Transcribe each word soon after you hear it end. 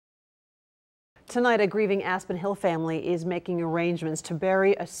Tonight, a grieving Aspen Hill family is making arrangements to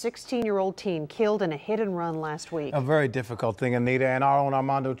bury a 16-year-old teen killed in a hit-and-run last week. A very difficult thing, Anita, and our own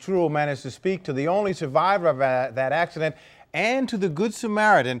Armando Truel managed to speak to the only survivor of that accident and to the Good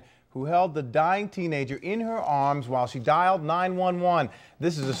Samaritan who held the dying teenager in her arms while she dialed 911.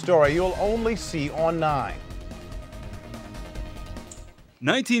 This is a story you'll only see on 9.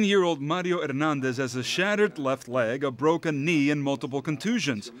 19-year-old Mario Hernandez has a shattered left leg, a broken knee, and multiple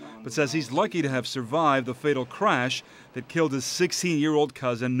contusions, but says he's lucky to have survived the fatal crash that killed his 16-year-old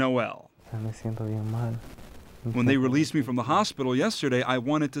cousin, Noel. When they released me from the hospital yesterday, I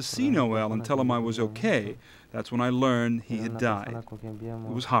wanted to see Noel and tell him I was okay. That's when I learned he had died.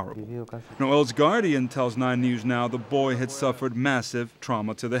 It was horrible. Noel's guardian tells 9 News Now the boy had suffered massive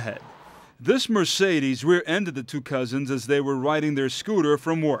trauma to the head. This Mercedes rear-ended the 2 cousins as they were riding their scooter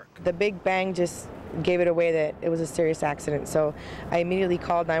from work. The big bang just gave it away that it was a serious accident, so I immediately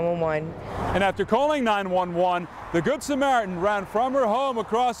called 911. And after calling 911, the Good Samaritan ran from her home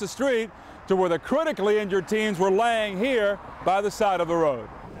across the street to where the critically injured teens were laying here by the side of the road.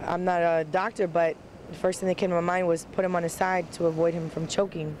 I'm not a doctor, but the first thing that came to my mind was put him on his side to avoid him from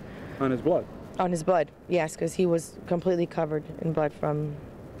choking. On his blood? On his blood, yes, because he was completely covered in blood from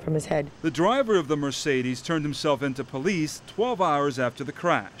his head. The driver of the Mercedes turned himself into police 12 hours after the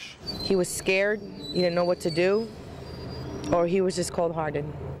crash. He was scared, he didn't know what to do, or he was just cold-hearted.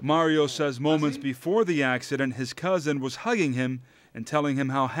 Mario says moments before the accident, his cousin was hugging him and telling him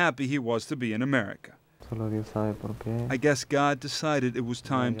how happy he was to be in America. I guess God decided it was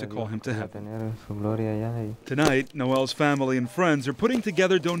time to call him to heaven. Tonight, Noel's family and friends are putting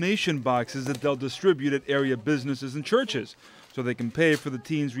together donation boxes that they'll distribute at area businesses and churches so they can pay for the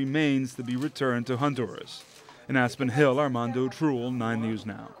teen's remains to be returned to Honduras. In Aspen Hill, Armando Truel, 9 News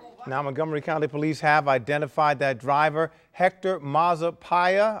Now. Now, Montgomery County Police have identified that driver, Hector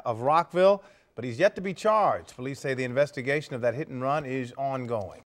Mazapaya of Rockville, but he's yet to be charged. Police say the investigation of that hit and run is ongoing.